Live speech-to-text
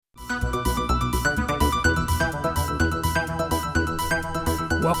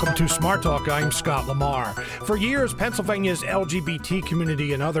Welcome to Smart Talk. I'm Scott Lamar. For years, Pennsylvania's LGBT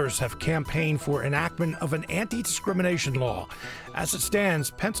community and others have campaigned for enactment of an anti-discrimination law. As it stands,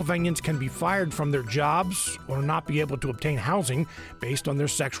 Pennsylvanians can be fired from their jobs or not be able to obtain housing based on their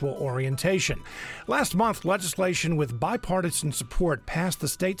sexual orientation. Last month, legislation with bipartisan support passed the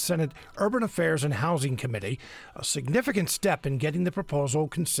State Senate Urban Affairs and Housing Committee, a significant step in getting the proposal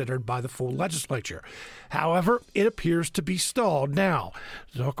considered by the full legislature. However, it appears to be stalled now.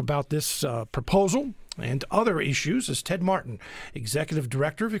 To talk about this proposal and other issues is Ted Martin, Executive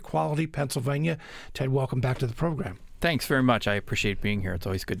Director of Equality Pennsylvania. Ted, welcome back to the program. Thanks very much. I appreciate being here. It's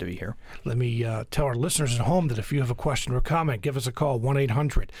always good to be here. Let me tell our listeners at home that if you have a question or comment, give us a call,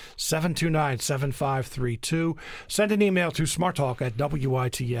 1-800-729-7532. Send an email to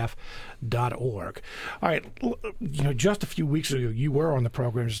smarttalk@witf.org. All right. Just a few weeks ago, you were on the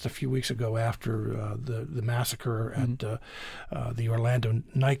program just a few weeks ago after the massacre at the Orlando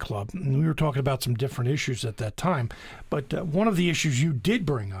nightclub. And we were talking about some different issues at that time. But one of the issues you did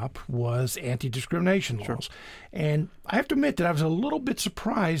bring up was anti-discrimination laws. Sure. And I have to admit that I was a little bit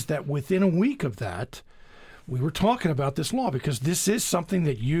surprised that within a week of that, we were talking about this law, because this is something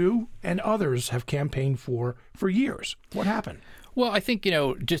that you and others have campaigned for years. What happened? Well, I think,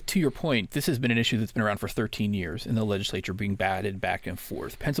 just to your point, this has been an issue that's been around for 13 years in the legislature, being batted back and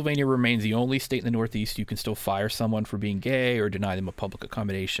forth. Pennsylvania remains the only state in the Northeast you can still fire someone for being gay or deny them a public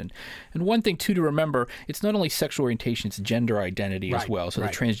accommodation. And one thing, too, to remember, it's not only sexual orientation, it's gender identity as well. So the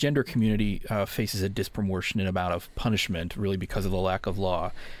transgender community faces a disproportionate amount of punishment, really, because of the lack of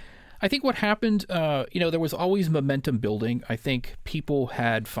law. I think what happened, there was always momentum building. I think people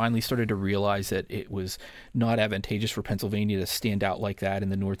had finally started to realize that it was not advantageous for Pennsylvania to stand out like that in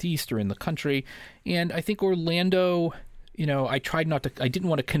the Northeast or in the country. And I think Orlando, I didn't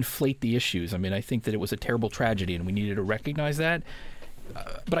want to conflate the issues. I mean, I think that it was a terrible tragedy and we needed to recognize that.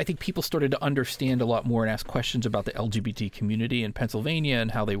 But I think people started to understand a lot more and ask questions about the LGBT community in Pennsylvania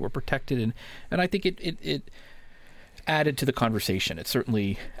and how they were protected. And I think it added to the conversation. It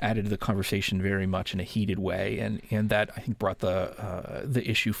certainly added to the conversation very much in a heated way, and that, I think, brought the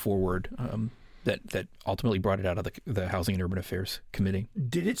issue forward. That ultimately brought it out of the Housing and Urban Affairs Committee.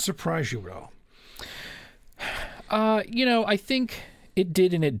 Did it surprise you at all? I think it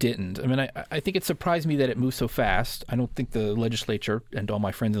did and it didn't. I mean, I think it surprised me that it moved so fast. I don't think the legislature and all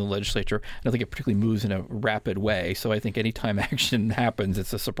my friends in the legislature, I don't think it particularly moves in a rapid way. So I think any time action happens,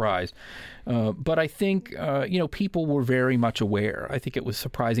 it's a surprise. But I think, people were very much aware. I think it was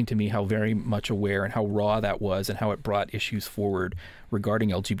surprising to me how very much aware and how raw that was and how it brought issues forward regarding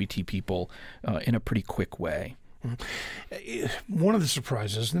LGBT people in a pretty quick way. One of the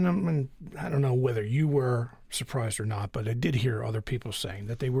surprises, and I don't know whether you were surprised or not, but I did hear other people saying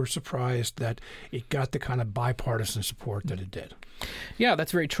that they were surprised that it got the kind of bipartisan support that it did. Yeah,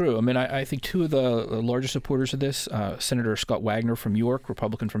 that's very true. I mean, I think two of the largest supporters of this, Senator Scott Wagner from York,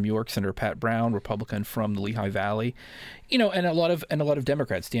 Republican from York, Senator Pat Brown, Republican from the Lehigh Valley, and a lot of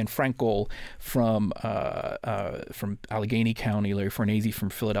Democrats, Dan Frankel from Allegheny County, Larry Farnese from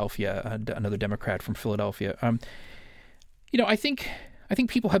Philadelphia, another Democrat from Philadelphia. I think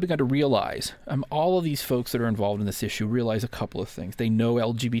people have begun to realize, all of these folks that are involved in this issue realize a couple of things. They know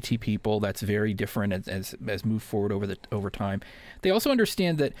LGBT people. That's very different as moved forward over time. They also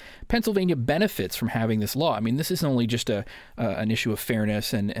understand that Pennsylvania benefits from having this law. I mean, this isn't only just an issue of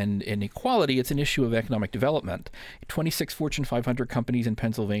fairness and equality. It's an issue of economic development. 26 Fortune 500 companies in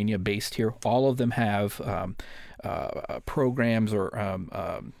Pennsylvania based here. All of them have programs or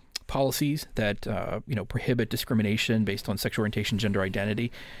policies that prohibit discrimination based on sexual orientation, gender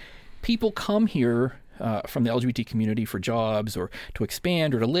identity. People come here from the LGBT community for jobs or to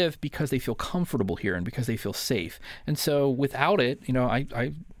expand or to live because they feel comfortable here and because they feel safe. And so without it,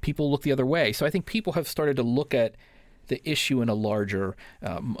 people look the other way. So I think people have started to look at the issue in a larger,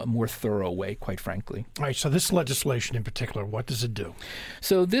 more thorough way, quite frankly. All right, so this legislation in particular, what does it do?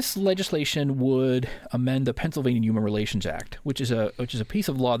 So this legislation would amend the Pennsylvania Human Relations Act, which is a piece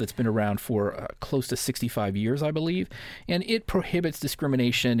of law that's been around for close to 65 years, I believe, and it prohibits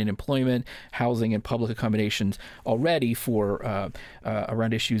discrimination in employment, housing, and public accommodations already for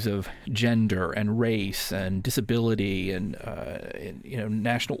around issues of gender and race and disability and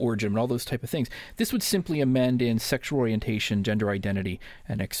national origin and all those type of things. This would simply amend in sexual orientation, gender identity,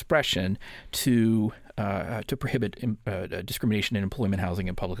 and expression to prohibit discrimination in employment, housing,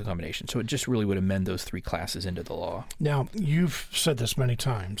 and public accommodation. So it just really would amend those three classes into the law. Now, you've said this many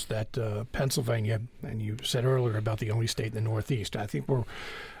times, that Pennsylvania, and you said earlier about the only state in the Northeast. I think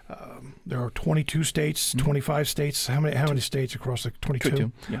there are 22 states, 25 states. How many states across the 22?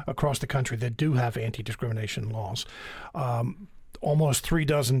 22, yeah. Across the country that do have anti-discrimination laws. almost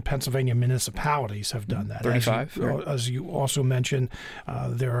 36 Pennsylvania municipalities have done that. 35. As you also mentioned,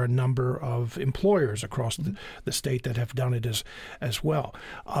 there are a number of employers across the state that have done it as well.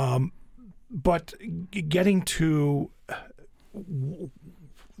 But getting to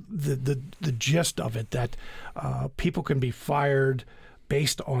the gist of it, that people can be fired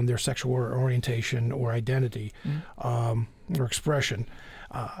based on their sexual orientation or identity or expression.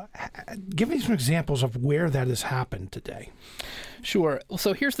 Give me some examples of where that has happened today. Sure.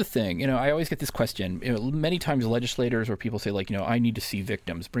 So here's the thing. I always get this question. Many times legislators or people say, like, I need to see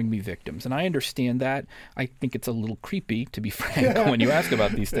victims. Bring me victims. And I understand that. I think it's a little creepy, to be frank, when you ask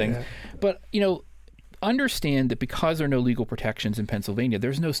about these things. Yeah. But, understand that because there are no legal protections in Pennsylvania,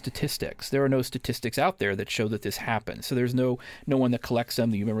 there's no statistics. There are no statistics out there that show that this happens. So there's no one that collects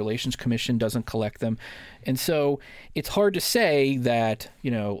them. The Human Relations Commission doesn't collect them. And so it's hard to say that,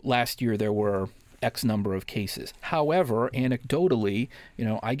 last year there were X number of cases. However, anecdotally,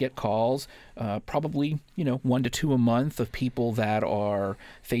 I get calls, probably, 1 to 2 a month of people that are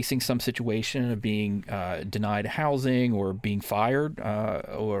facing some situation of being denied housing or being fired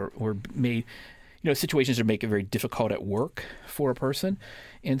or made. Situations that make it very difficult at work for a person.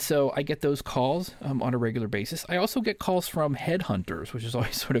 And so I get those calls on a regular basis. I also get calls from headhunters, which is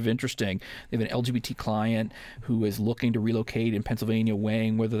always sort of interesting. They have an LGBT client who is looking to relocate in Pennsylvania,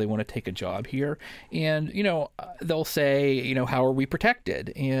 weighing whether they want to take a job here. And, they'll say, how are we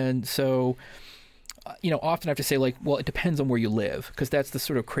protected? And so often I have to say, like, well, it depends on where you live, because that's the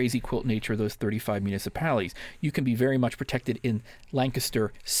sort of crazy quilt nature of those 35 municipalities. You can be very much protected in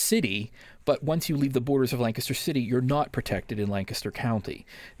Lancaster City, but once you leave the borders of Lancaster City, you're not protected in Lancaster County.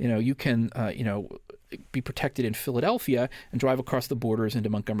 You can, be protected in Philadelphia and drive across the borders into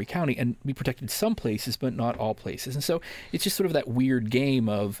Montgomery County and be protected in some places, but not all places. And so it's just sort of that weird game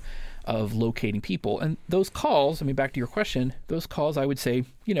of locating people. And those calls, back to your question, those calls, I would say,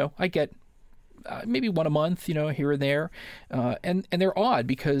 I get maybe one a month, here and there. And they're odd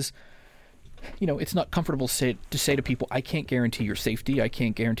because, it's not comfortable to say to people, I can't guarantee your safety. I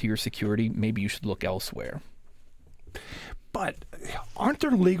can't guarantee your security. Maybe you should look elsewhere. But aren't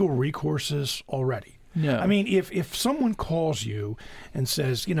there legal recourses already? No. If someone calls you and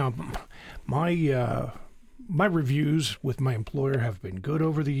says, my reviews with my employer have been good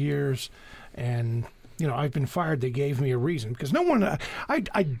over the years, and I've been fired. They gave me a reason, because no one,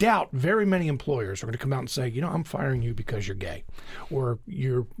 I doubt very many employers are going to come out and say, I'm firing you because you're gay, or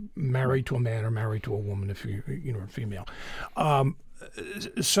you're married to a man or married to a woman if you're a female.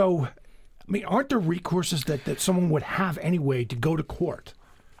 So, aren't there recourses that someone would have anyway to go to court?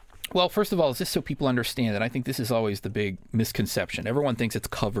 Well, first of all, just so people understand that, I think this is always the big misconception. Everyone thinks it's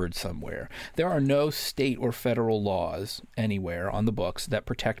covered somewhere. There are no state or federal laws anywhere on the books that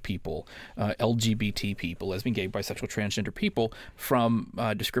protect people, LGBT people, lesbian, gay, bisexual, transgender people, from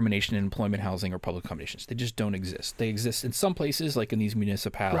discrimination in employment, housing, or public accommodations. They just don't exist. They exist in some places, like in these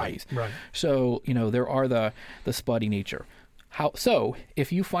municipalities. Right. So, there are the spotty nature. So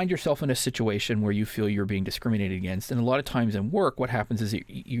if you find yourself in a situation where you feel you're being discriminated against, and a lot of times in work, what happens is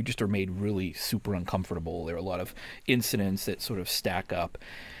you just are made really super uncomfortable. There are a lot of incidents that sort of stack up.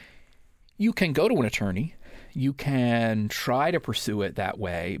 You can go to an attorney. You can try to pursue it that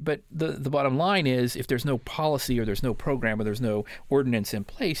way. But the bottom line is, if there's no policy or there's no program or there's no ordinance in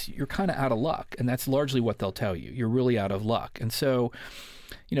place, you're kind of out of luck. And that's largely what they'll tell you. You're really out of luck. And so,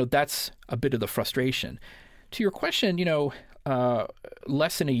 that's a bit of the frustration. To your question,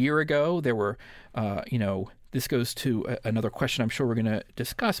 less than a year ago, there were, this goes to another question I'm sure we're going to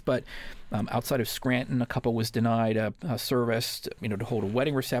discuss, but outside of Scranton, a couple was denied a service, to hold a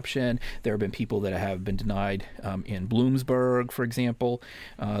wedding reception. There have been people that have been denied in Bloomsburg, for example.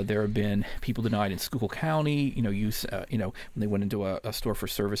 There have been people denied in Schuylkill County, when they went into a store for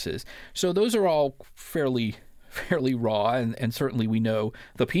services. So those are all fairly raw, and certainly we know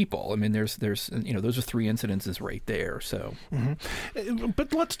the people. There's those are 3 incidences right there. So,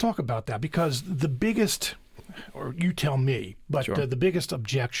 But let's talk about that, because the biggest, or you tell me, but sure. The biggest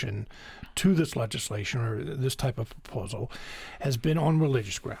objection to this legislation or this type of proposal has been on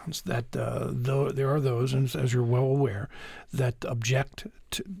religious grounds. That though there are those, and as you're well aware, that object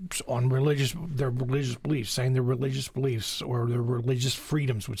on their religious beliefs, saying their religious beliefs or their religious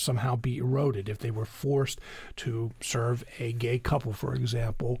freedoms would somehow be eroded if they were forced to serve a gay couple, for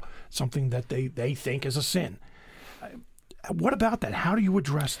example, something that they think is a sin. What about that? How do you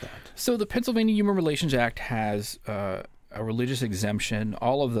address that? So the Pennsylvania Human Relations Act has a religious exemption.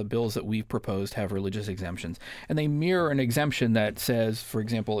 All of the bills that we've proposed have religious exemptions, and they mirror an exemption that says, for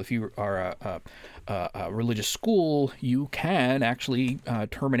example, if you are a religious school, you can actually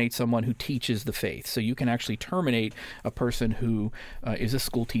terminate someone who teaches the faith. So you can actually terminate a person who is a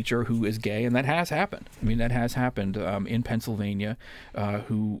school teacher who is gay, and that has happened. I mean, that has happened in Pennsylvania,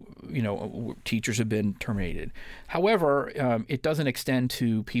 who, teachers have been terminated. However, it doesn't extend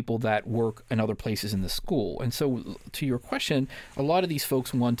to people that work in other places in the school. And so to your question, a lot of these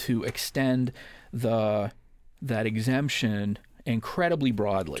folks want to extend that exemption incredibly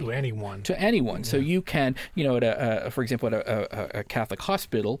broadly to anyone. Yeah. So you can, for example, at a Catholic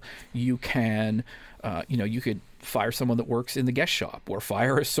hospital, you can, you could fire someone that works in the guest shop, or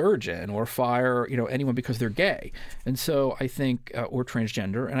fire a surgeon, or fire, anyone because they're gay. And so I think, or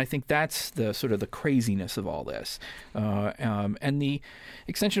transgender, and I think that's the sort of the craziness of all this. And the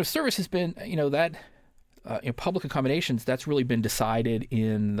extension of service has been, that. Public accommodations, that's really been decided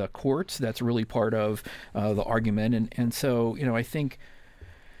in the courts. That's really part of the argument. And so, I think,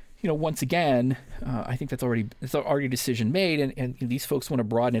 once again, I think it's already a decision made. And these folks want to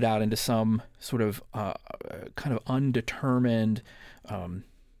broaden it out into some sort of kind of undetermined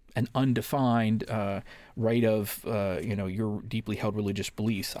and undefined right of, your deeply held religious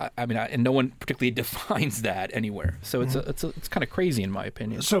beliefs. And no one particularly defines that anywhere. So it's kind of crazy in my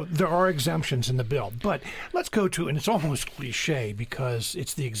opinion. So there are exemptions in the bill, but let's go to, and it's almost cliche because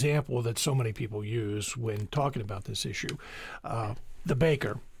it's the example that so many people use when talking about this issue. The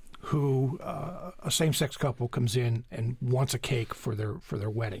baker, who a same-sex couple comes in and wants a cake for their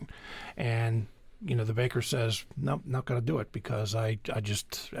wedding, and the baker says, no, not going to do it because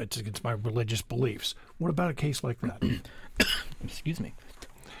it's against my religious beliefs. What about a case like that? Excuse me.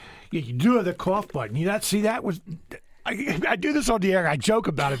 Yeah, you do have the cough button. I do this on the air. I joke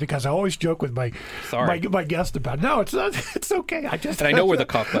about it because I always joke with my guest about it. No, it's not. It's okay. And I know where the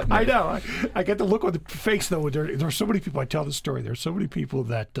cough button is. I know. I get the look on the face, though. There are so many people, I tell the story, there are so many people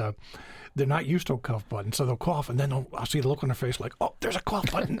that they're not used to a cough button, so they'll cough, and then I'll see the look on their face like, oh, there's a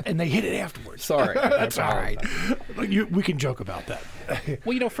cough button, and they hit it afterwards. Sorry. That's all right. We can joke about that.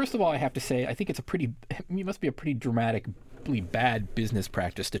 Well, first of all, I have to say, I think it must be a pretty dramatically bad business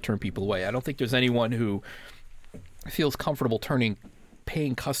practice to turn people away. I don't think there's anyone who feels comfortable turning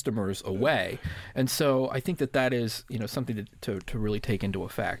paying customers away. And so I think that is, something to really take into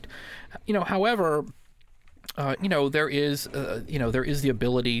effect. However, there is the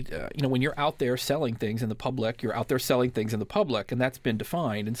ability, when you're out there selling things in the public, and that's been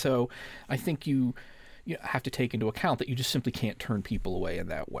defined. And so I think you have to take into account that you just simply can't turn people away in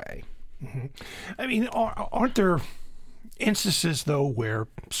that way. Mm-hmm. I mean, aren't there instances, though, where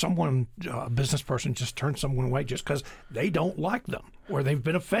a business person just turns someone away just because they don't like them or they've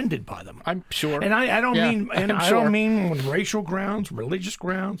been offended by them? I'm sure. And I don't mean on racial grounds, religious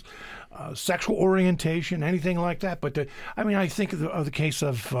grounds, sexual orientation, anything like that. But I think of the case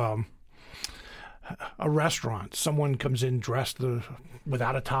of a restaurant. Someone comes in dressed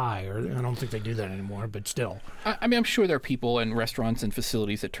without a tie, or I don't think they do that anymore, but still. I'm sure there are people in restaurants and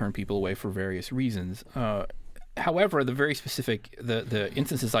facilities that turn people away for various reasons. However, the very specific the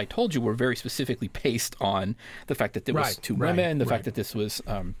instances I told you were very specifically based on the fact that there was two women, the fact that this was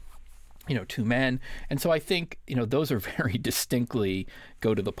two men, and so I think those are very distinctly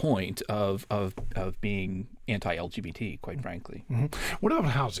go to the point of being anti-LGBT, quite frankly. Mm-hmm. What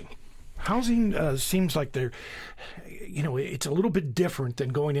about housing? Housing seems like it's a little bit different than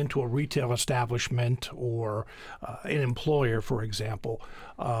going into a retail establishment or an employer, for example.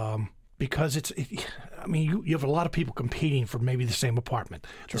 Because you have a lot of people competing for maybe the same apartment,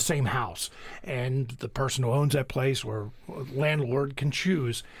 the same house, and the person who owns that place or landlord can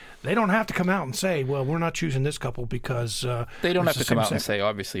choose. They don't have to come out and say, well, we're not choosing this couple because they don't have to come out and say,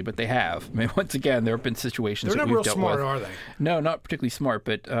 obviously, but they have. I mean, once again, there have been situations that we've dealt with. They're not real smart, are they? No, not particularly smart,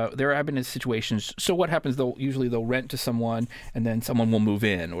 but there have been situations. So what happens, usually they'll rent to someone, and then someone will move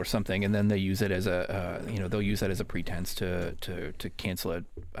in or something, and then they use it as they'll use that as a pretense to cancel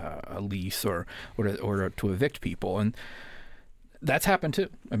a lease or to evict people, and that's happened too.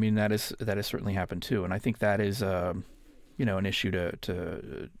 I mean, that has certainly happened too, and I think that is an issue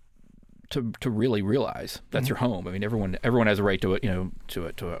to really realize that's your home. I mean, everyone has a right to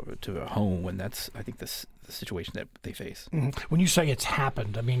a home, and that's, I think, the situation that they face. Mm-hmm. When you say it's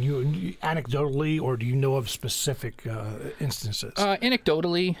happened, I mean, you anecdotally, or do you know of specific instances?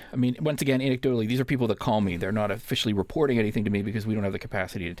 Anecdotally, I mean, once again, these are people that call me. They're not officially reporting anything to me because we don't have the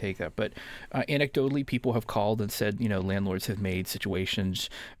capacity to take that. But anecdotally, people have called and said, landlords have made situations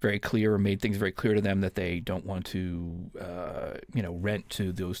very clear, or made things very clear to them that they don't want to, rent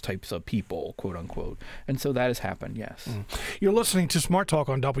to those types of people, quote unquote. And so that has happened, yes. Mm. You're listening to Smart Talk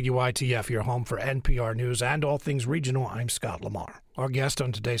on WITF, your home for NPR News and all things regional. I'm Scott Lamar. Our guest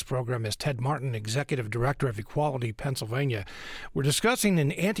on today's program is Ted Martin, Executive Director of Equality Pennsylvania. We're discussing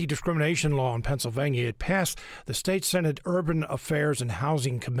an anti-discrimination law in Pennsylvania. It passed the State Senate Urban Affairs and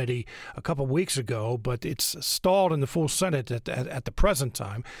Housing Committee a couple weeks ago, but it's stalled in the full Senate at the present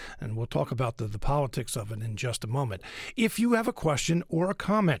time, and we'll talk about the politics of it in just a moment. If you have a question or a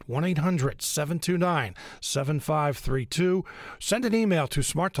comment, 1-800-729-7532. Send an email to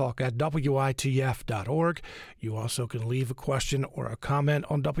smarttalk@witf.org. You also can leave a question or a comment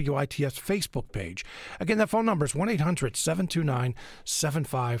on WITF's Facebook page. Again, that phone number is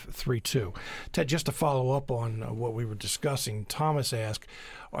 1-800-729-7532. Ted, just to follow up on what we were discussing, Thomas asked,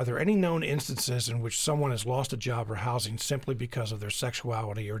 are there any known instances in which someone has lost a job or housing simply because of their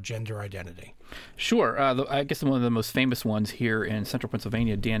sexuality or gender identity? Sure. I guess one of the most famous ones here in central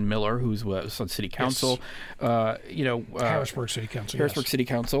Pennsylvania, Dan Miller, who was on City Council. Yes. Harrisburg City Council. Harrisburg City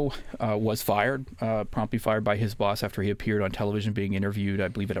Council was fired, promptly fired by his boss after he appeared on television being interviewed, I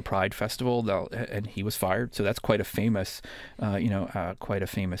believe, at a Pride festival, and he was fired. So that's quite a famous,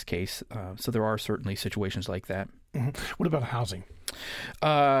 case. So there are certainly situations like that. Mm-hmm. What about housing?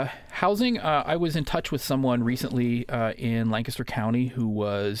 Housing. I was in touch with someone recently in Lancaster County who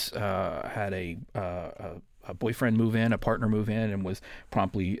had a boyfriend move in, a partner move in, and was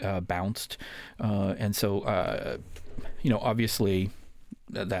promptly bounced. And so, obviously,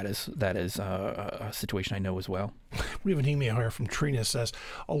 that is a situation I know as well. We have an email here from Trina says,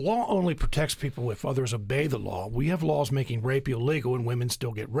 a law only protects people if others obey the law. We have laws making rape illegal and women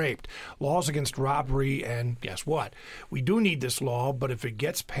still get raped. Laws against robbery, and guess what? We do need this law, but if it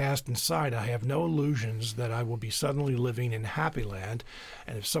gets passed inside, I have no illusions that I will be suddenly living in happy land.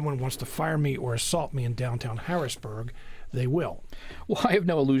 And if someone wants to fire me or assault me in downtown Harrisburg, they will. Well, I have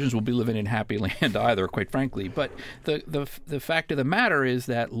no illusions we'll be living in happy land either, quite frankly. But the fact of the matter is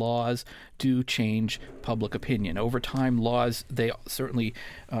that laws do change public opinion. Over time, laws, they certainly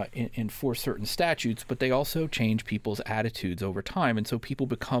enforce certain statutes, but they also change people's attitudes over time. And so people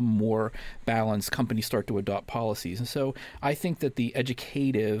become more balanced. Companies start to adopt policies. And so I think that the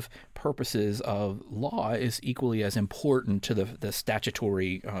educative purposes of law is equally as important to the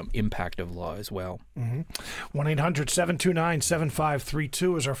statutory impact of law as well. Mm-hmm.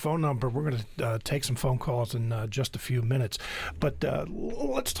 1-800-729-7532 is our phone number. We're going to take some phone calls in just a few minutes. But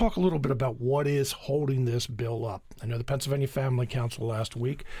let's talk a little bit about what is holding this bill up. I know the Pennsylvania Family Council last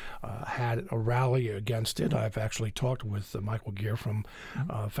week had a rally against it. I've actually talked with Michael Gear from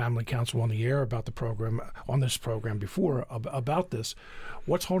Family Council on the air about the program, on this program before, about this.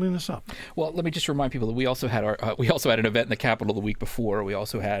 What's holding this up? Well, let me just remind people that we also had an event in the Capitol the week before. We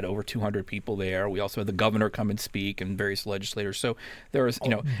also had over 200 people there. We also had the governor come and speak and various legislators. So there is,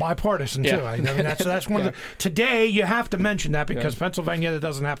 bipartisan too. I mean, that's one of the. Today you have to mention that because Pennsylvania, that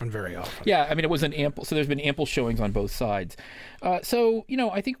doesn't happen very often. Yeah, I mean, it was an ample. So there's been ample showings on both sides. I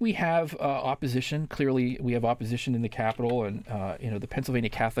think we have opposition. Clearly, we have opposition in the Capitol, and the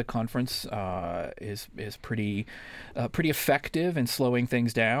Pennsylvania Catholic Conference is pretty effective in slowing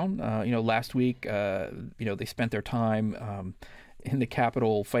things down. Last week, they spent their time in the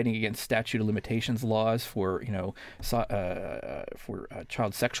Capitol fighting against statute of limitations laws for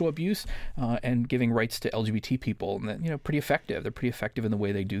child sexual abuse and giving rights to LGBT people, and pretty effective. They're pretty effective in the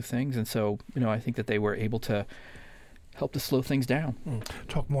way they do things, and so I think that they were able to help to slow things down.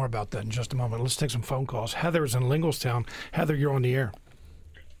 Talk more about that in just a moment. Let's take some phone calls. Heather's in Linglestown. Heather, you're on the air.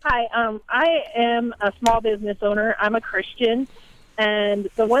 Hi, I am a small business owner. I'm a Christian, and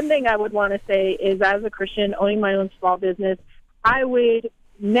the one thing I would want to say is, as a Christian owning my own small business, I would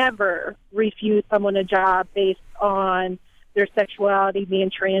never refuse someone a job based on their sexuality,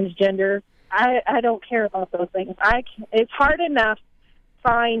 being transgender. I don't care about those things. It's hard enough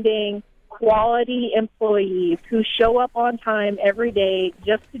finding quality employees who show up on time every day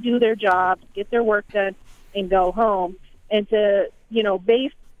just to do their job, get their work done, and go home. And to,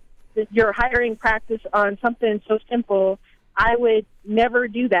 base your hiring practice on something so simple, I would never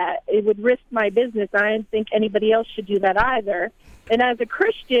do that. It would risk my business. I don't think anybody else should do that either. And as a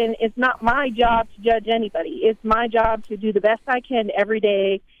Christian, it's not my job to judge anybody. It's my job to do the best I can every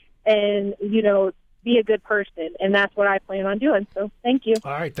day and, be a good person. And that's what I plan on doing. So thank you.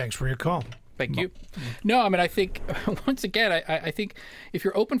 All right. Thanks for your call. Thank you. No, I mean, I think, once again, I think if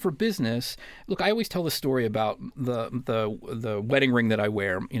you're open for business, look, I always tell the story about the wedding ring that I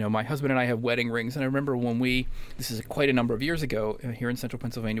wear. My husband and I have wedding rings, and I remember when this is quite a number of years ago, here in central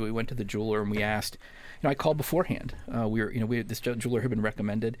Pennsylvania, we went to the jeweler and we asked, I called beforehand. This jeweler had been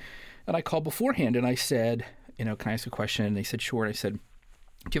recommended, and I called beforehand and I said, can I ask a question? And they said, sure. And I said,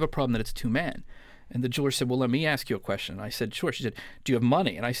 do you have a problem that it's two men? And the jeweler said, well, let me ask you a question. I said, sure. She said, do you have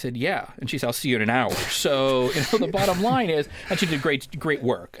money? And I said, yeah. And she said, I'll see you in an hour. So, the bottom line is, and she did great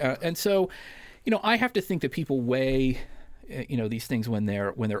work. And so, I have to think that people weigh, these things when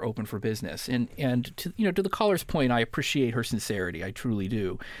they're open for business. And to the caller's point, I appreciate her sincerity. I truly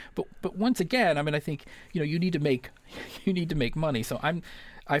do. But once again, I think, you need to make money. So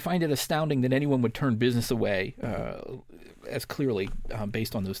I find it astounding that anyone would turn business away as clearly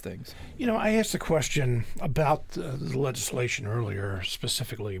based on those things. I asked a question about the legislation earlier,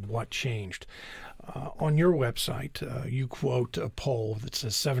 specifically what changed. On your website, you quote a poll that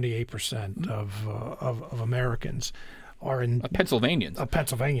says 78% of Americans are in Pennsylvanians.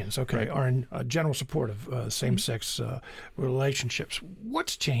 Pennsylvanians, okay, right. Are in general support of same-sex relationships.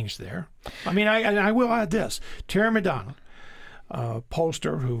 What's changed there? I will add this. Terry McDonald,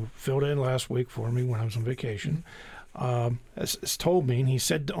 pollster who filled in last week for me when I was on vacation, has told me, and he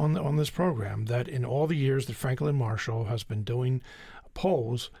said on this program, that in all the years that Franklin Marshall has been doing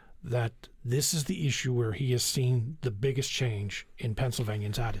polls, that this is the issue where he has seen the biggest change in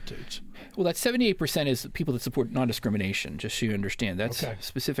Pennsylvanians' attitudes. Well, that 78% is people that support non-discrimination, just so you understand. That's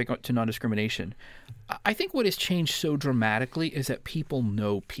specific to non-discrimination. I think what has changed so dramatically is that people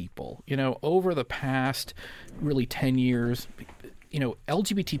know people. Over the past really 10 years,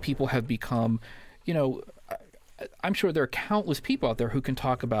 LGBT people have become, I'm sure there are countless people out there who can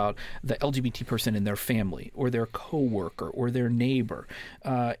talk about the LGBT person in their family or their coworker or their neighbor,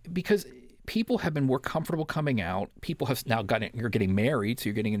 because people have been more comfortable coming out. People have now you're getting married, so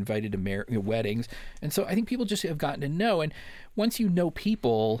you're getting invited to weddings. And so I think people just have gotten to know. And once you know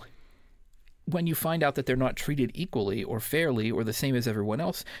people, when you find out that they're not treated equally or fairly or the same as everyone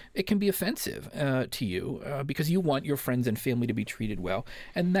else, it can be offensive to you because you want your friends and family to be treated well.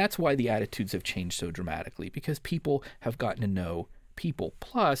 And that's why the attitudes have changed so dramatically, because people have gotten to know people.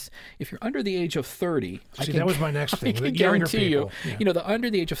 Plus, if you're under the age of 30, that was my next thing. I can guarantee you, the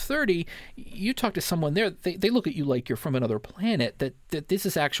under the age of 30, you talk to someone there, they look at you like you're from another planet, that this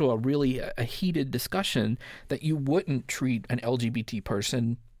is actually really a heated discussion, that you wouldn't treat an LGBT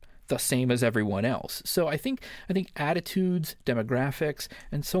person the same as everyone else. So I think attitudes, demographics,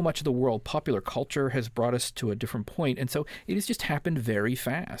 and so much of the world, popular culture has brought us to a different point. And so it has just happened very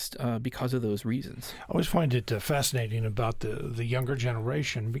fast because of those reasons. I always find it fascinating about the younger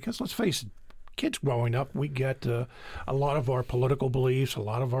generation, because let's face it, kids growing up, we get a lot of our political beliefs, a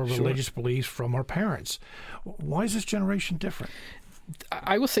lot of our religious beliefs from our parents. Why is this generation different?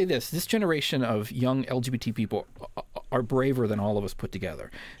 I will say this generation of young LGBT people are braver than all of us put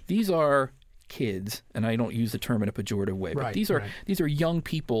together. These are kids, and I don't use the term in a pejorative way, but these are young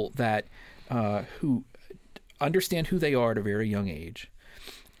people that who understand who they are at a very young age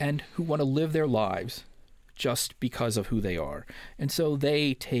and who want to live their lives just because of who they are. And so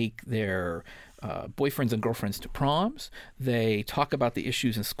they take their boyfriends and girlfriends to proms. They talk about the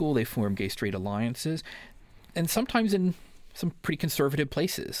issues in school. They form gay-straight alliances, and sometimes in some pretty conservative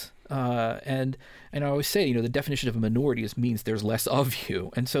places. And I always say, the definition of a minority means there's less of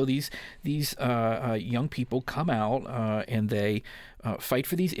you. And so these young people come out and they fight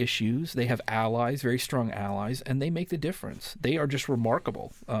for these issues. They have allies, very strong allies, and they make the difference. They are just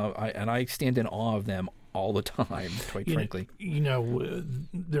remarkable. I stand in awe of them all the time, quite frankly.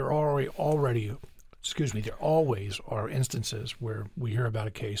 There always are instances where we hear about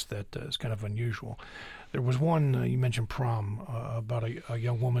a case that is kind of unusual. There was one, you mentioned prom, about a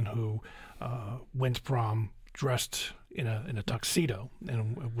young woman who went to prom dressed in a tuxedo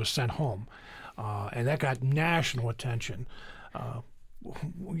and was sent home. And that got national attention.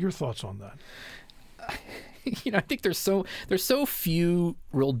 Your thoughts on that? I think there's so few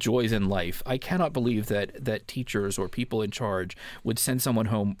real joys in life. I cannot believe that teachers or people in charge would send someone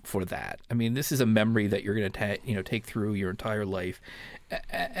home for that. This is a memory that you're going to take through your entire life.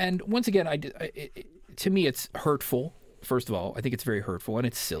 And once again, to me, it's hurtful. First of all, I think it's very hurtful and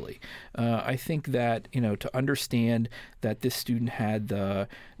it's silly. I think that, to understand that this student had the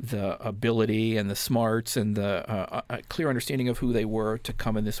ability and the smarts and the clear understanding of who they were to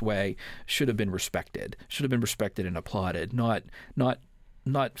come in this way should have been respected. Should have been respected and applauded, not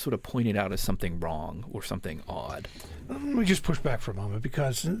sort of pointed out as something wrong or something odd. Let me just push back for a moment,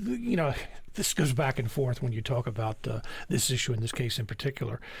 because, this goes back and forth when you talk about this issue in this case in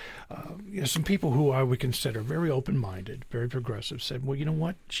particular. Some people who I would consider very open-minded, very progressive, said, well, you know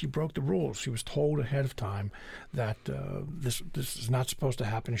what? She broke the rules. She was told ahead of time that this is not supposed to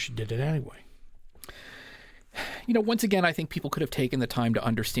happen, and she did it anyway. Once again, I think people could have taken the time to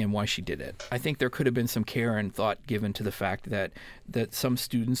understand why she did it. I think there could have been some care and thought given to the fact that some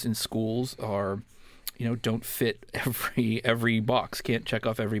students in schools are, don't fit every box, can't check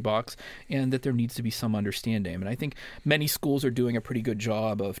off every box, and that there needs to be some understanding. And I think many schools are doing a pretty good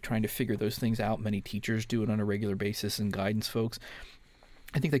job of trying to figure those things out. Many teachers do it on a regular basis, and guidance folks.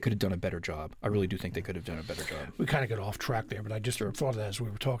 I think they could have done a better job. I really do think they could have done a better job. We kind of got off track there, but I just thought of that as we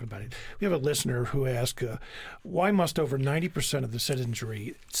were talking about it. We have a listener who asked, why must over 90% of the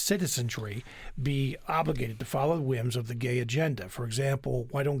citizenry be obligated to follow the whims of the gay agenda? For example,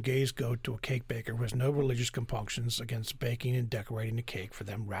 why don't gays go to a cake baker who has no religious compunctions against baking and decorating the cake for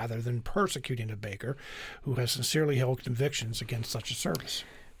them, rather than persecuting a baker who has sincerely held convictions against such a service?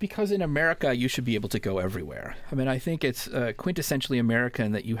 Because in America, you should be able to go everywhere. I mean, I think it's quintessentially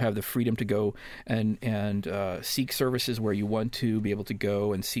American that you have the freedom to go and seek services where you want to, be able to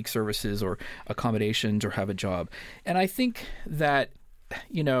go and seek services or accommodations or have a job. And I think that,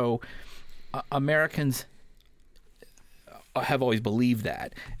 Americans have always believed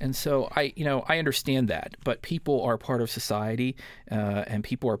that. And so I understand that, but people are part of society, and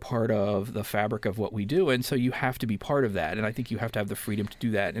people are part of the fabric of what we do. And so you have to be part of that. And I think you have to have the freedom to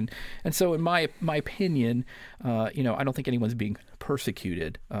do that. And so in my opinion, I don't think anyone's being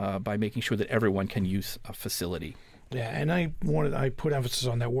persecuted by making sure that everyone can use a facility. Yeah, and I put emphasis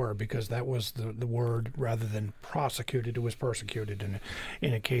on that word because that was the word rather than prosecuted. It was persecuted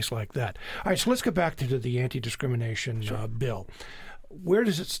in a case like that. All right, so let's get back to the anti-discrimination bill. Where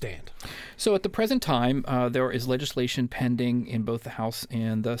does it stand? So at the present time, there is legislation pending in both the House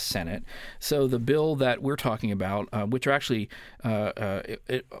and the Senate. So the bill that we're talking about, which are actually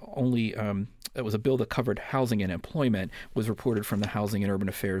it was a bill that covered housing and employment, was reported from the Housing and Urban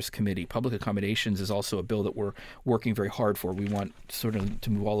Affairs Committee. Public accommodations is also a bill that we're working very hard for. We want sort of to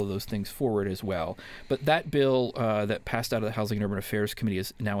move all of those things forward as well. But that bill that passed out of the Housing and Urban Affairs Committee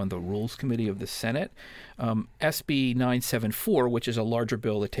is now in the Rules Committee of the Senate. SB 974, which is a larger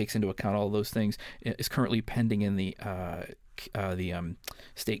bill that takes into account all of those things, is currently pending in the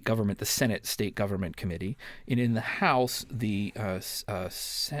state government, the Senate State Government Committee, and in the House, the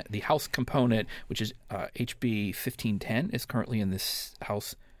House component, which is HB 1510, is currently in this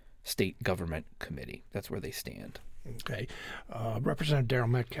House State Government Committee. That's where they stand. Okay, Representative Darrell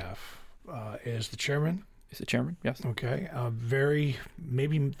Metcalf is the chairman. Is the chairman? Yes. Okay,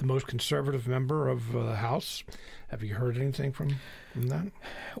 maybe the most conservative member of the House. Have you heard anything from that?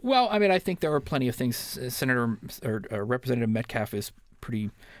 Well, I mean, I think there are plenty of things. Representative Metcalf is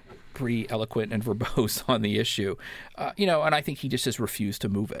pretty eloquent and verbose on the issue, and I think he just has refused to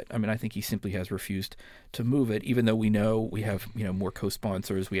move it. I mean, I think he simply has refused to move it, even though we know we have, more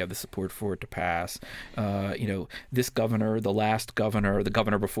co-sponsors, we have the support for it to pass. This governor, the last governor, the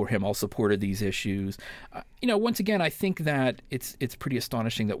governor before him all supported these issues. Once again, I think that it's pretty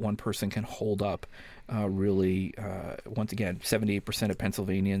astonishing that one person can hold up once again, 78% of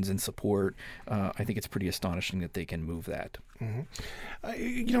Pennsylvanians in support. I think it's pretty astonishing that they can move that. Mm-hmm.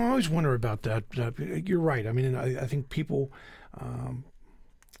 I always wonder about that. You're right. I mean, I think people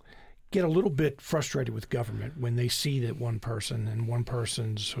get a little bit frustrated with government when they see that one person and one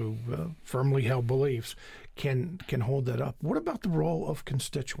person's who firmly held beliefs can hold that up. What about the role of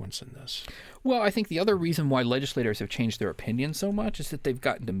constituents in this? Well, I think the other reason why legislators have changed their opinion so much is that they've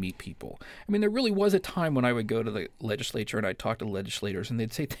gotten to meet people. I mean, there really was a time when I would go to the legislature and I'd talk to legislators and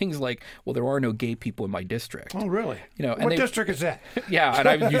they'd say things like, well, there are no gay people in my district. Oh, really? What district is that? Yeah, and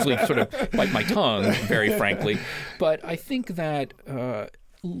I would usually sort of bite my tongue, very frankly. But I think that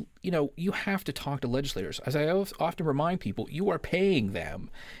you have to talk to legislators. As I often remind people, you are paying them.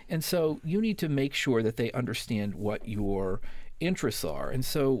 And so you need to make sure that they understand what your interests are. And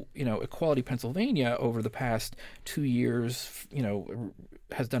so, Equality Pennsylvania over the past 2 years,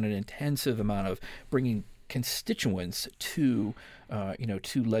 has done an intensive amount of bringing constituents to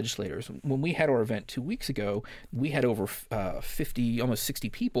legislators. When we had our event 2 weeks ago, we had over 50, almost 60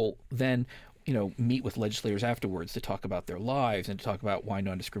 people then meet with legislators afterwards to talk about their lives and to talk about why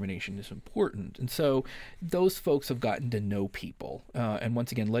non-discrimination is important. And so those folks have gotten to know people. And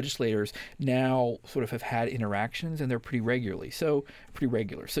once again, legislators now sort of have had interactions and they're pretty regular. So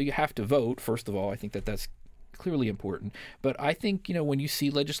you have to vote, first of all. I think that's clearly important. But I think, when you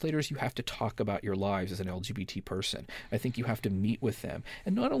see legislators, you have to talk about your lives as an LGBT person. I think you have to meet with them.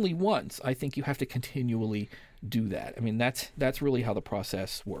 And not only once, I think you have to continually do that. I mean, that's really how the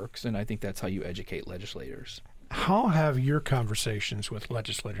process works. And I think that's how you educate legislators. How have your conversations with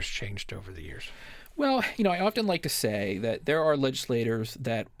legislators changed over the years? Well, I often like to say that there are legislators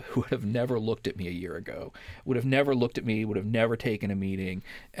that would have never looked at me a year ago, would have never looked at me, would have never taken a meeting.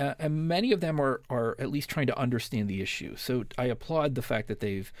 And many of them are at least trying to understand the issue. So I applaud the fact that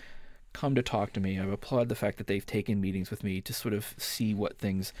they've come to talk to me. I applaud the fact that they've taken meetings with me to sort of see what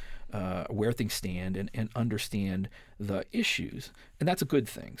things, where things stand, and understand the issues, and that's a good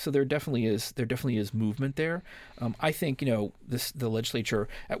thing. So there definitely is movement there. I think the legislature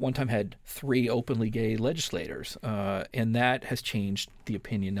at one time had 3 openly gay legislators, and that has changed the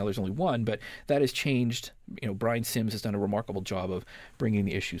opinion. Now there's only one, but that has changed. Brian Sims has done a remarkable job of bringing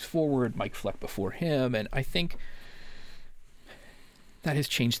the issues forward. Mike Fleck before him, and I think that has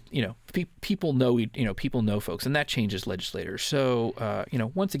changed. People know. People know folks, and that changes legislators. So,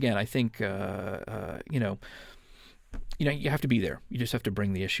 once again, I think, you have to be there. You just have to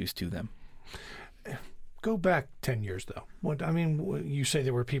bring the issues to them. Go back 10 years, though. You say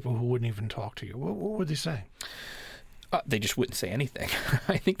there were people who wouldn't even talk to you. What were they saying? They just wouldn't say anything.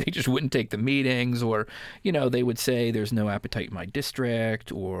 I think they just wouldn't take the meetings, or, they would say there's no appetite in my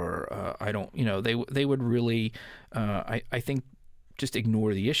district, or I don't, they would really, I think, just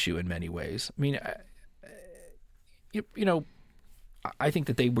ignore the issue in many ways. I mean, I think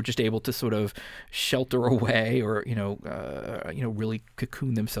that they were just able to sort of shelter away, or really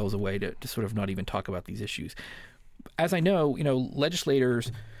cocoon themselves away to sort of not even talk about these issues. As I know,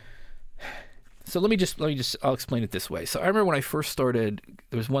 legislators. So let me just I'll explain it this way. So I remember when I first started,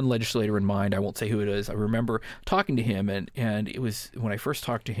 there was one legislator in mind. I won't say who it is. I remember talking to him, and it was when I first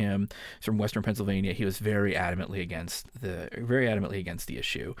talked to him from Western Pennsylvania. He was very adamantly against the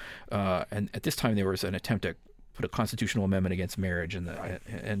issue. And at this time, there was an attempt to put a constitutional amendment against marriage,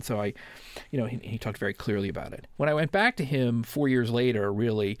 and so I, he talked very clearly about it. When I went back to him 4 years later,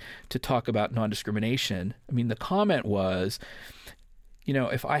 really to talk about non-discrimination, I mean, the comment was,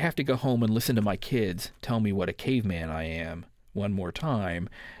 if I have to go home and listen to my kids tell me what a caveman I am one more time,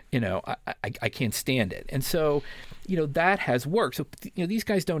 I can't stand it. And so, that has worked. So, these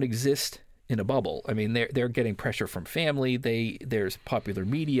guys don't exist in a bubble. I mean, they're getting pressure from family. There's popular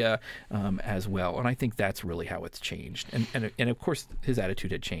media as well. And I think that's really how it's changed. And of course, his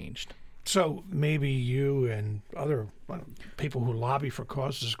attitude had changed. So maybe you and other people who lobby for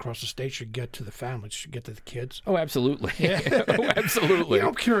causes across the state should get to the families, should get to the kids. Oh, absolutely. Yeah. Oh, absolutely.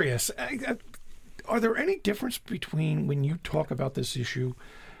 I'm curious. Are there any difference between, when you talk about this issue,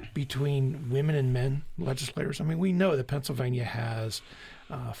 between women and men legislators? I mean, we know that Pennsylvania has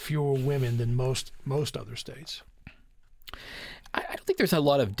fewer women than most other states. I don't think there's a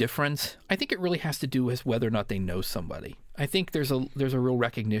lot of difference. I think it really has to do with whether or not they know somebody. I think there's a real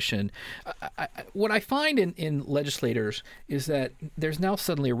recognition. What I find in legislators is that there's now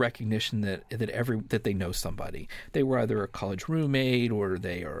suddenly a recognition that they know somebody. They were either a college roommate, or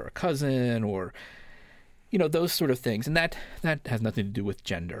they are a cousin, or those sort of things. And that has nothing to do with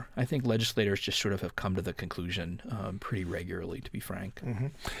gender. I think legislators just sort of have come to the conclusion pretty regularly, to be frank. Mm-hmm.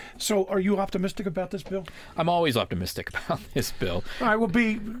 So are you optimistic about this bill? I'm always optimistic about this bill. All right, well,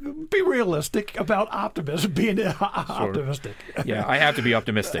 be realistic about optimism, being optimistic. Yeah, I have to be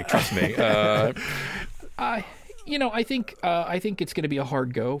optimistic, trust me. I think it's going to be a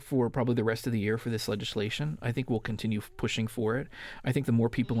hard go for probably the rest of the year for this legislation. I think we'll continue pushing for it. I think the more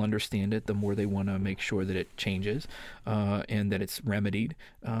people understand it, the more they want to make sure that it changes and that it's remedied.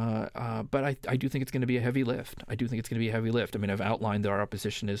 But I do think it's going to be a heavy lift. I mean, I've outlined that our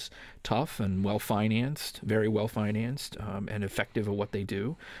opposition is tough and well-financed, very well-financed, and effective at what they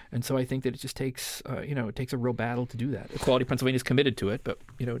do. And so I think that it just takes, it takes a real battle to do that. Equality Pennsylvania is committed to it, but,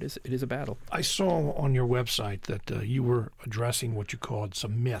 it is a battle. I saw on your website that you were addressing what you called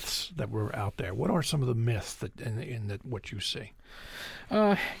some myths that were out there. What are some of the myths that in what you see?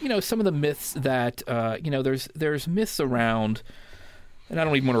 Some of the myths that there's myths around, and I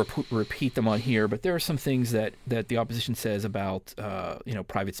don't even want to repeat them on here, but there are some things that the opposition says about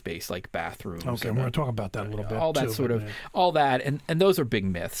private space, like bathrooms. Okay, we're going to talk about that a little bit. All that all that, and those are big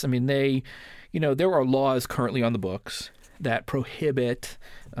myths. I mean, there are laws currently on the books that prohibit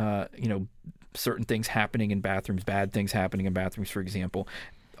certain things happening in bathrooms, bad things happening in bathrooms, for example.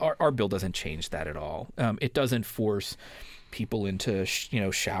 Our bill doesn't change that at all. It doesn't force people into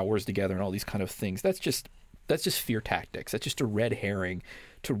showers together and all these kind of things. That's just fear tactics. That's just a red herring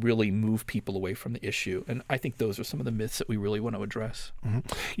to really move people away from the issue. And I think those are some of the myths that we really want to address. Mm-hmm.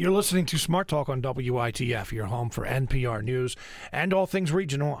 You're listening to Smart Talk on WITF, your home for NPR News and all things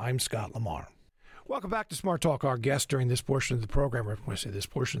regional. I'm Scott Lamar. Welcome back to Smart Talk. Our guest during this portion of the program, or when I say this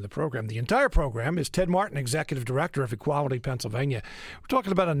portion of the program, the entire program, is Ted Martin, Executive Director of Equality Pennsylvania. We're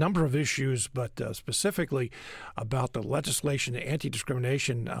talking about a number of issues, but specifically about the legislation, the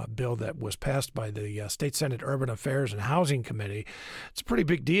anti-discrimination bill that was passed by the State Senate Urban Affairs and Housing Committee. It's a pretty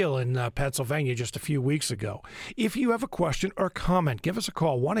big deal in Pennsylvania just a few weeks ago. If you have a question or comment, give us a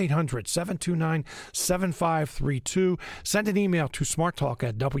call, 1-800-729-7532. Send an email to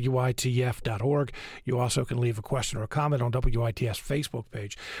smarttalk@witf.org. You also can leave a question or a comment on WITF's Facebook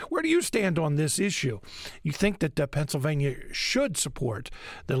page. Where do you stand on this issue? You think that Pennsylvania should support,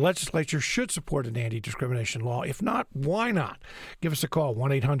 the legislature should support an anti-discrimination law? If not, why not? Give us a call,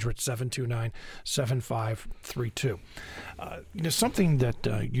 1-800-729-7532. Something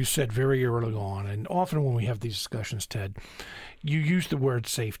that you said very early on, and often when we have these discussions, Ted, you use the word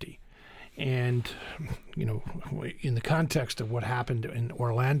safety. And, in the context of what happened in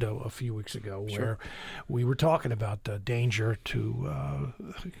Orlando a few weeks ago, where we were talking about danger to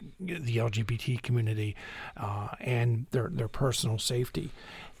the LGBT community and their personal safety,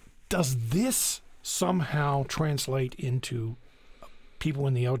 does this somehow translate into people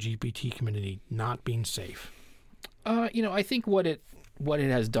in the LGBT community not being safe? I think what it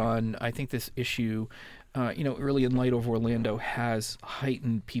has done, I think this issue, early in light of Orlando has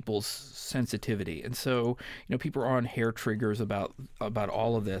heightened people's sensitivity. And so, people are on hair triggers about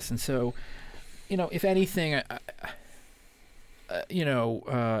all of this. And so, if anything,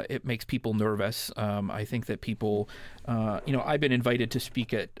 it makes people nervous. I think that people, I've been invited to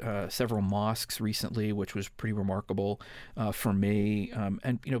speak at several mosques recently, which was pretty remarkable for me.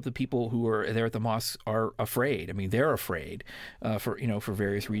 And the people who are there at the mosques are afraid. I mean, they're afraid for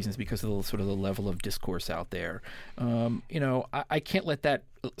various reasons because of the sort of the level of discourse out there. I can't let that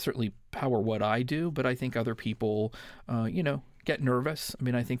certainly power what I do, but I think other people, get nervous. I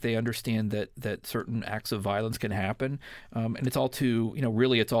mean, I think they understand that certain acts of violence can happen, and it's all too,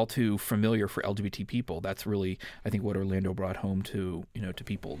 it's all too familiar for LGBT people. That's really, I think, what Orlando brought home to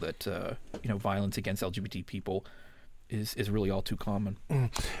people, that violence against LGBT people is really all too common.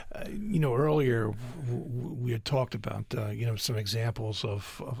 Earlier we had talked about some examples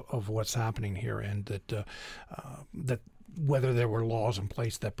of what's happening here, and that whether there were laws in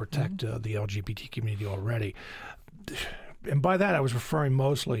place that protect the LGBT community already. And by that, I was referring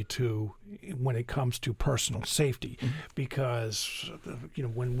mostly to when it comes to personal safety, because,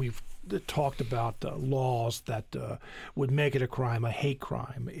 when we've talked about laws that would make it a crime, a hate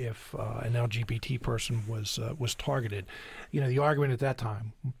crime, if an LGBT person was targeted, the argument at that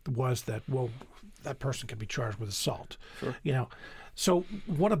time was that, well, that person can be charged with assault. Sure. So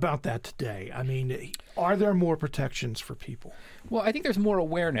what about that today? I mean, are there more protections for people? Well, I think there's more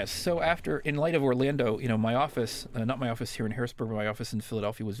awareness. So in light of Orlando, my office, not my office here in Harrisburg, but my office in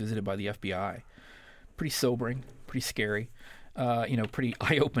Philadelphia was visited by the FBI. Pretty sobering, pretty scary, pretty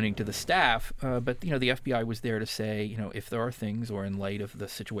eye-opening to the staff. But the FBI was there to say, if there are things, or in light of the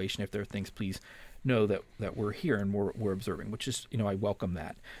situation, if there are things, please know that we're here and we're observing, which is, I welcome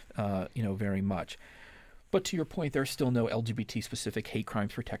that, very much. But to your point, there are still no LGBT-specific hate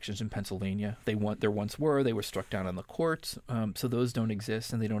crimes protections in Pennsylvania. There once were. They were struck down on the courts. So those don't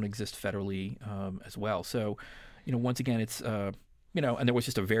exist, and they don't exist federally as well. So, once again, it's, and there was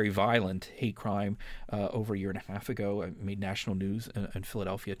just a very violent hate crime over a year and a half ago. It made national news in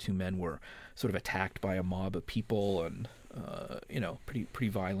Philadelphia. 2 men were sort of attacked by a mob of people, and pretty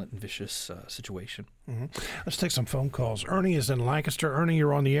violent and vicious situation. Mm-hmm. Let's take some phone calls. Ernie is in Lancaster. Ernie,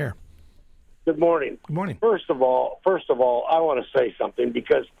 you're on the air. Good morning. Good morning. First of all, I want to say something,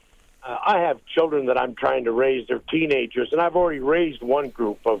 because I have children that I'm trying to raise. They're teenagers, and I've already raised one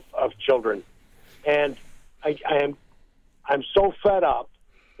group of children. And I'm so fed up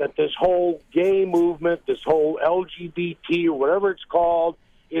that this whole gay movement, this whole LGBT or whatever it's called,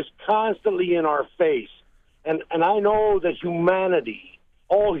 is constantly in our face. And I know that humanity,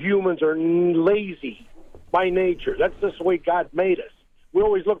 all humans are lazy by nature. That's just the way God made us. We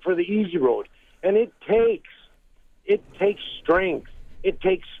always look for the easy road. And it takes strength. It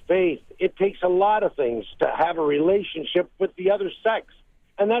takes faith. It takes a lot of things to have a relationship with the other sex.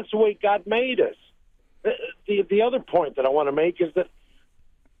 And that's the way God made us. The other point that I want to make is that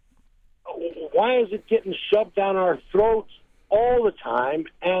why is it getting shoved down our throats all the time?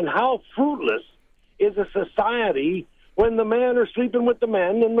 And how fruitless is a society when the men are sleeping with the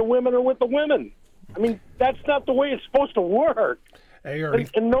men and the women are with the women? I mean, that's not the way it's supposed to work. Hey,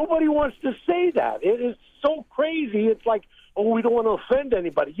 and nobody wants to say that. It is so crazy. It's like, we don't want to offend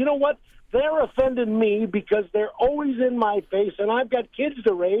anybody. You know what? They're offending me because they're always in my face, and I've got kids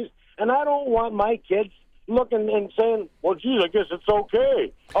to raise, and I don't want my kids looking and saying, well, geez, I guess it's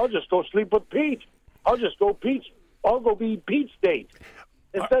okay. I'll just go sleep with Pete. I'll go be Pete's date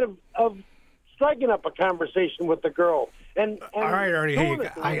instead of striking up a conversation with the girl. And all right, Artie. Hey,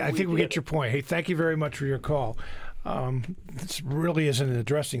 I think we get your point. Hey, thank you very much for your call. This really isn't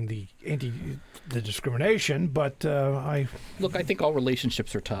addressing the discrimination, but I think all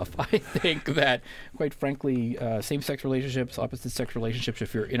relationships are tough. I think that, quite frankly, same-sex relationships, opposite-sex relationships,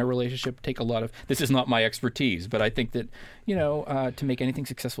 if you're in a relationship, take a lot of. This is not my expertise, but I think that to make anything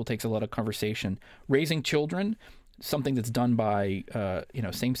successful takes a lot of conversation. Raising children, something that's done by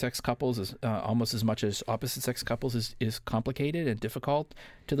same-sex couples is almost as much as opposite-sex couples is complicated and difficult.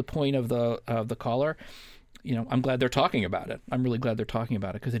 To the point of the caller. I'm glad they're talking about it. I'm really glad they're talking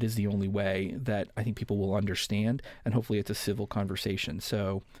about it because it is the only way that I think people will understand, and hopefully it's a civil conversation.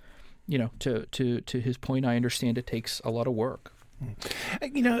 So, to his point, I understand it takes a lot of work.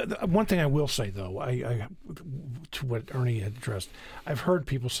 One thing I will say, though, I to what Ernie had addressed, I've heard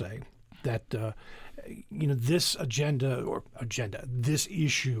people say that, this this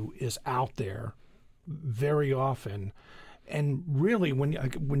issue is out there very often. And really, when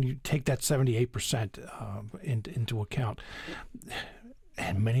you take that 78% into account,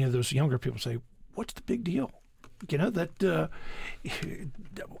 and many of those younger people say, "What's the big deal?" That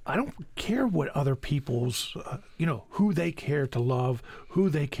I don't care what other people's, who they care to love, who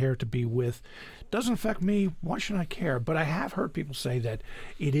they care to be with, doesn't affect me. Why should I care? But I have heard people say that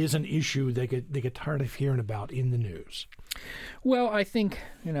it is an issue they get tired of hearing about in the news. Well, I think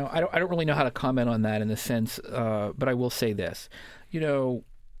I don't really know how to comment on that in the sense, but I will say this,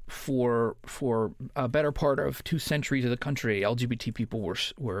 for a better part of 2 centuries of the country, LGBT people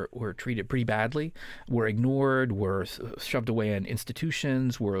were treated pretty badly, were ignored, were shoved away in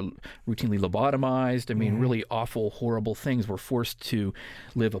institutions, were routinely lobotomized. I mean, really awful, horrible things. Were forced to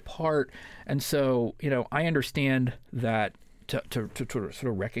live apart, and so I understand that. To sort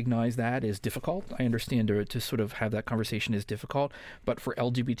of recognize that is difficult. I understand to sort of have that conversation is difficult, but for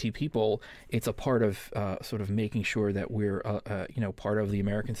LGBT people, it's a part of sort of making sure that we're part of the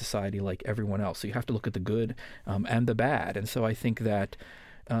American society like everyone else. So you have to look at the good and the bad, and so I think that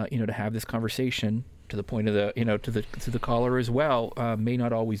to have this conversation to the point of the to the caller as well may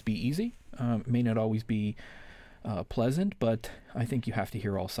not always be easy, may not always be pleasant, but I think you have to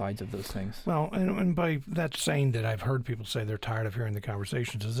hear all sides of those things. Well, and by that saying that I've heard people say they're tired of hearing the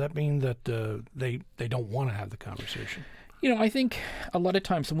conversations, does that mean that they don't want to have the conversation? I think a lot of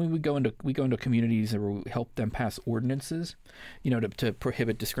times when we go into communities and we help them pass ordinances, to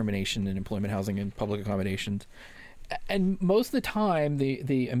prohibit discrimination in employment, housing, and public accommodations. And most of the time,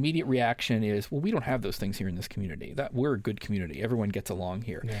 the immediate reaction is, well, we don't have those things here in this community. That we're a good community. Everyone gets along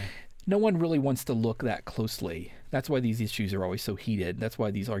here. Yeah. No one really wants to look that closely. That's why these issues are always so heated. That's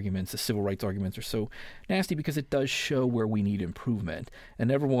why these arguments, the civil rights arguments, are so nasty, because it does show where we need improvement. And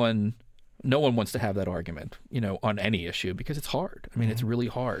no one wants to have that argument, on any issue, because it's hard. I mean, it's really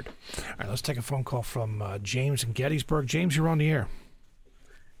hard. All right, let's take a phone call from James in Gettysburg. James, you're on the air.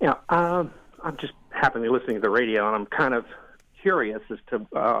 Yeah, I'm just happily listening to the radio, and I'm kind of curious as to,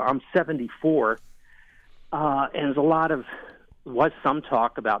 I'm 74, and there's was some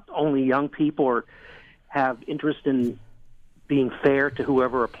talk about only young people have interest in being fair to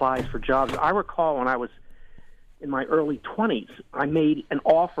whoever applies for jobs. I recall when I was in my early 20s, I made an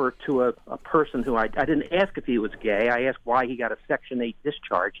offer to a person who I didn't ask if he was gay. I asked why he got a Section 8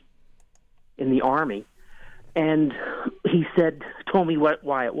 discharge in the Army. And he told me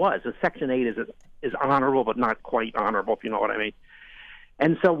why it was. A Section 8 is honorable, but not quite honorable, if you know what I mean.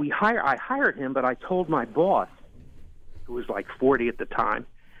 And so I hired him, but I told my boss, who was like 40 at the time,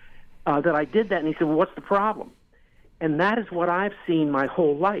 that I did that. And he said, well, what's the problem? And that is what I've seen my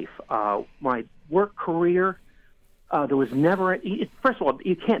whole life. My work career, there was never, first of all,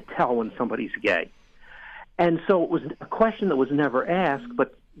 you can't tell when somebody's gay. And so it was a question that was never asked,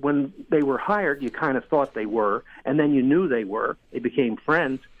 but when they were hired, you kind of thought they were, and then you knew they were. They became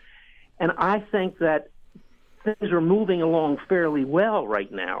friends. And I think that things are moving along fairly well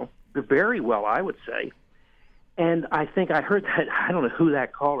right now, very well, I would say. And I think I heard that, I don't know who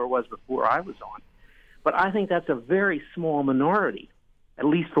that caller was before I was on, but I think that's a very small minority, at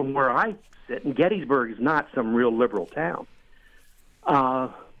least from where I sit. And Gettysburg is not some real liberal town.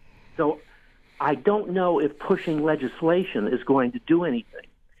 So I don't know if pushing legislation is going to do anything.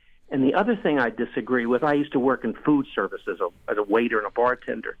 And the other thing I disagree with, I used to work in food service as a waiter and a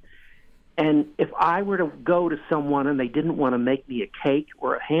bartender. And if I were to go to someone and they didn't want to make me a cake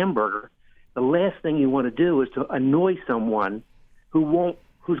or a hamburger, the last thing you want to do is to annoy someone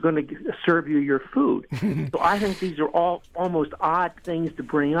who's going to serve you your food. So I think these are all almost odd things to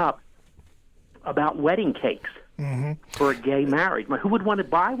bring up. about wedding cakes for a gay marriage. Who would want to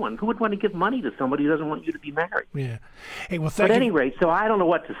buy one? Who would want to give money to somebody who doesn't want you to be married? Yeah. Hey, well, But at any rate, so I don't know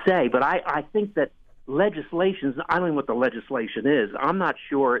what to say, but I think that legislation, I don't know what the legislation is. I'm not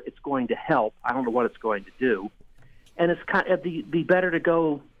sure it's going to help. I don't know what it's going to do. And it's kind of be better to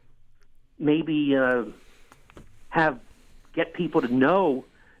go maybe get people to know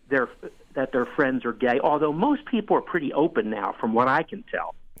that their friends are gay, although most people are pretty open now from what I can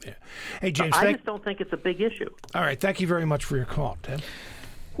tell. Yeah. Hey, James, I just don't think it's a big issue. All right. Thank you very much for your call, Ted.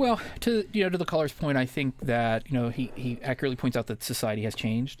 Well, to the caller's point, I think that he accurately points out that society has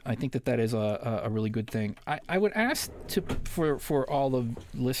changed. I think that is a really good thing. I would ask for all the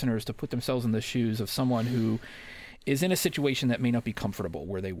listeners to put themselves in the shoes of someone who is in a situation that may not be comfortable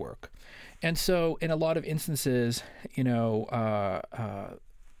where they work, and so in a lot of instances, you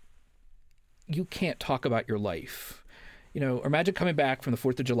can't talk about your life. Imagine coming back from the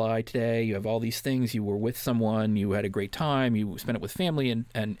 4th of July today. You have all these things. You were with someone. You had a great time. You spent it with family,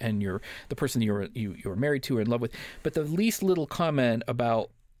 and you're the person you're married to or in love with. But the least little comment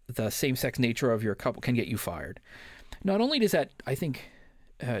about the same-sex nature of your couple can get you fired. Not only does that, I think,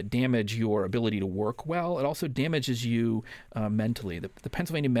 damage your ability to work well, it also damages you mentally. The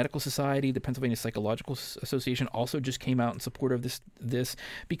Pennsylvania Medical Society, the Pennsylvania Psychological Association also just came out in support of this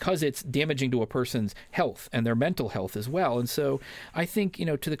because it's damaging to a person's health and their mental health as well. And so I think,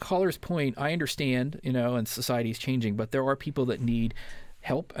 to the caller's point, I understand, and society is changing, but there are people that need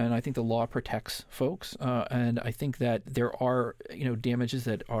help, and I think the law protects folks. And I think that there are, damages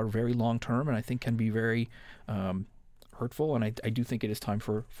that are very long-term and I think can be very hurtful, and I do think it is time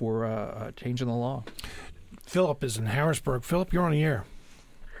for a change in the law. Philip is in Harrisburg. Philip, you're on the air.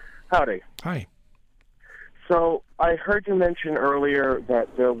 Howdy. Hi. So I heard you mention earlier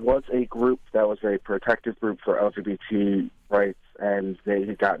that there was a group that was a protective group for LGBT rights, and they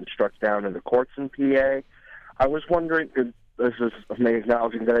had gotten struck down in the courts in PA. I was wondering, this is me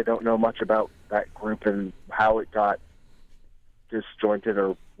acknowledging that I don't know much about that group and how it got disjointed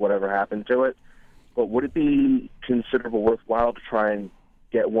or whatever happened to it. But would it be considerable worthwhile to try and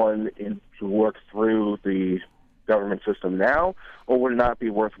get one to work through the government system now, or would it not be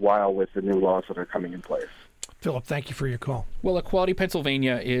worthwhile with the new laws that are coming in place? Philip, thank you for your call. Well, Equality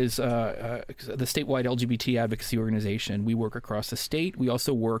Pennsylvania is the statewide LGBT advocacy organization. We work across the state. We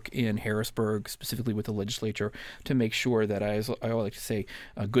also work in Harrisburg, specifically with the legislature, to make sure that, as I like to say,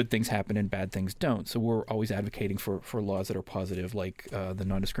 good things happen and bad things don't. So we're always advocating for laws that are positive, like the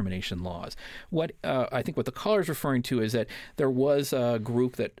non-discrimination laws. What I think what the caller is referring to is that there was a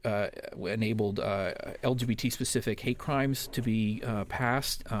group that enabled LGBT-specific hate crimes to be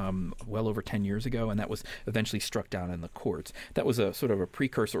passed well over 10 years ago, and that was eventually struck down in the courts. That was a sort of a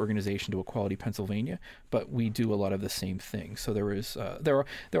precursor organization to Equality Pennsylvania, but we do a lot of the same things. So we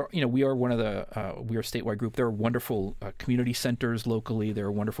are one of we are a statewide group. There are wonderful community centers locally. There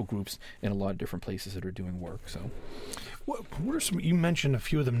are wonderful groups in a lot of different places that are doing work. So, what are some? You mentioned a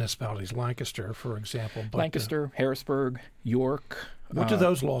few of the municipalities, Lancaster, for example. But, Lancaster, Harrisburg, York. What do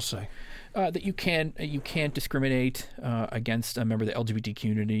those laws say? That you can't discriminate against a member of the LGBT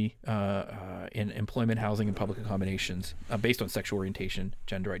community in employment, housing, and public accommodations based on sexual orientation,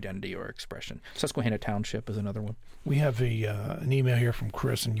 gender identity, or expression. Susquehanna Township is another one. We have an email here from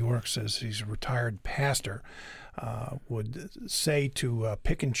Chris in York. Says he's a retired pastor. Would say to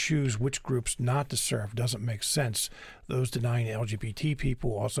pick and choose which groups not to serve doesn't make sense. Those denying LGBT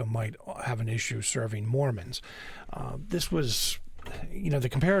people also might have an issue serving Mormons. This was... the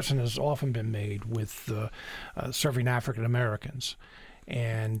comparison has often been made with serving African Americans,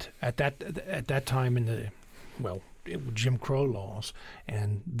 and at that time in Jim Crow laws,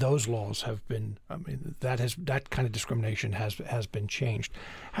 and those laws have been. That kind of discrimination has been changed.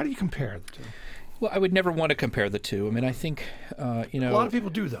 How do you compare the two? Well, I would never want to compare the two. I mean, I think, a lot of people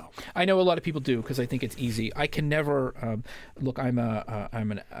do, though. I know a lot of people do because I think it's easy. I can never look. I'm a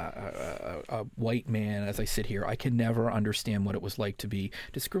white man as I sit here. I can never understand what it was like to be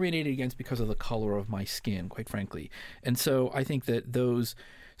discriminated against because of the color of my skin, quite frankly. And so I think that those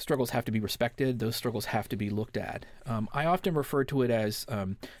struggles have to be respected. Those struggles have to be looked at. I often refer to it as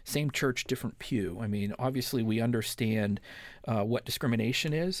same church, different pew. I mean, obviously we understand what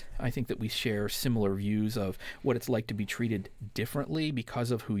discrimination is. I think that we share similar views of what it's like to be treated differently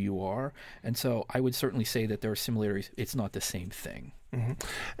because of who you are. And so I would certainly say that there are similarities. It's not the same thing. Mm-hmm.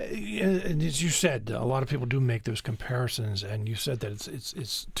 And as you said, a lot of people do make those comparisons, and you said that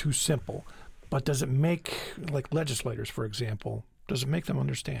it's too simple. But does it make, like legislators, for example, does it make them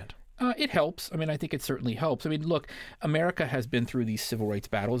understand? It helps. I mean, I think it certainly helps. I mean, look, America has been through these civil rights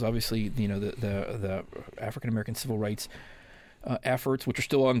battles. Obviously, the African American civil rights efforts, which are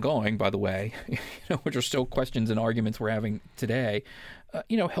still ongoing, by the way, which are still questions and arguments we're having today,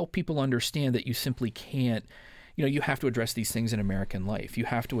 help people understand that you simply can't. You have to address these things in American life. You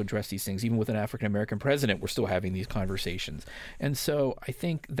have to address these things. Even with an African-American president, we're still having these conversations. And so I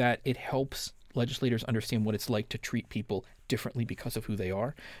think that it helps legislators understand what it's like to treat people differently because of who they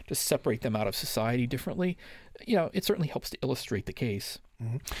are, to separate them out of society differently. It certainly helps to illustrate the case.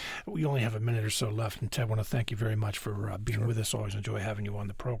 Mm-hmm. We only have a minute or so left, and Ted, I want to thank you very much for being with us. Always enjoy having you on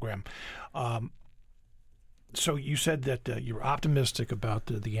the program. So you said that you're optimistic about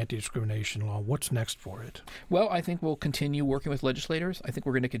the anti-discrimination law. What's next for it? Well, I think we'll continue working with legislators. I think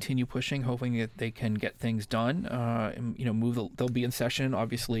we're going to continue pushing, hoping that they can get things done. They'll be in session,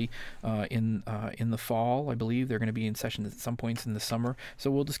 obviously, in the fall. I believe they're going to be in session at some points in the summer. So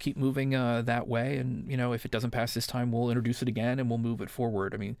we'll just keep moving that way. And if it doesn't pass this time, we'll introduce it again and we'll move it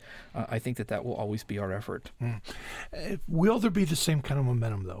forward. I mean, I think that will always be our effort. Will there be the same kind of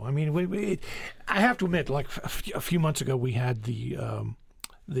momentum, though? I mean, I have to admit, like a few months ago, we had the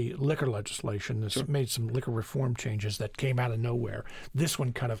liquor legislation. This made some liquor reform changes that came out of nowhere. This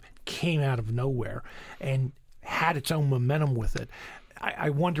one kind of came out of nowhere and had its own momentum with it.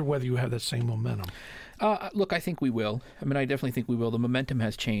 I wonder whether you have that same momentum. Look, I think we will. I mean, I definitely think we will. The momentum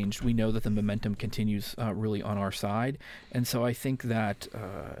has changed. We know that the momentum continues really on our side. And so I think that,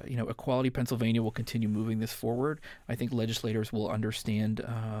 Equality Pennsylvania will continue moving this forward. I think legislators will understand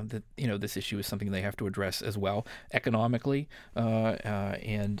that, this issue is something they have to address as well economically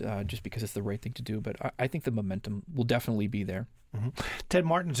and just because it's the right thing to do. But I think the momentum will definitely be there. Mm-hmm. Ted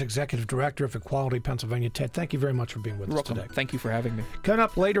Martin's Executive Director of Equality Pennsylvania. Ted, thank you very much for being with us today. Thank you for having me. Coming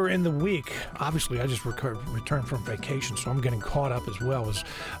up later in the week, obviously I just returned from vacation, so I'm getting caught up as well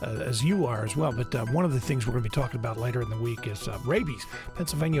as you are as well. But one of the things we're going to be talking about later in the week is rabies.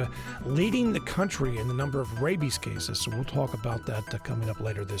 Pennsylvania leading the country in the number of rabies cases, so we'll talk about that coming up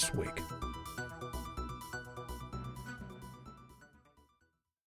later this week.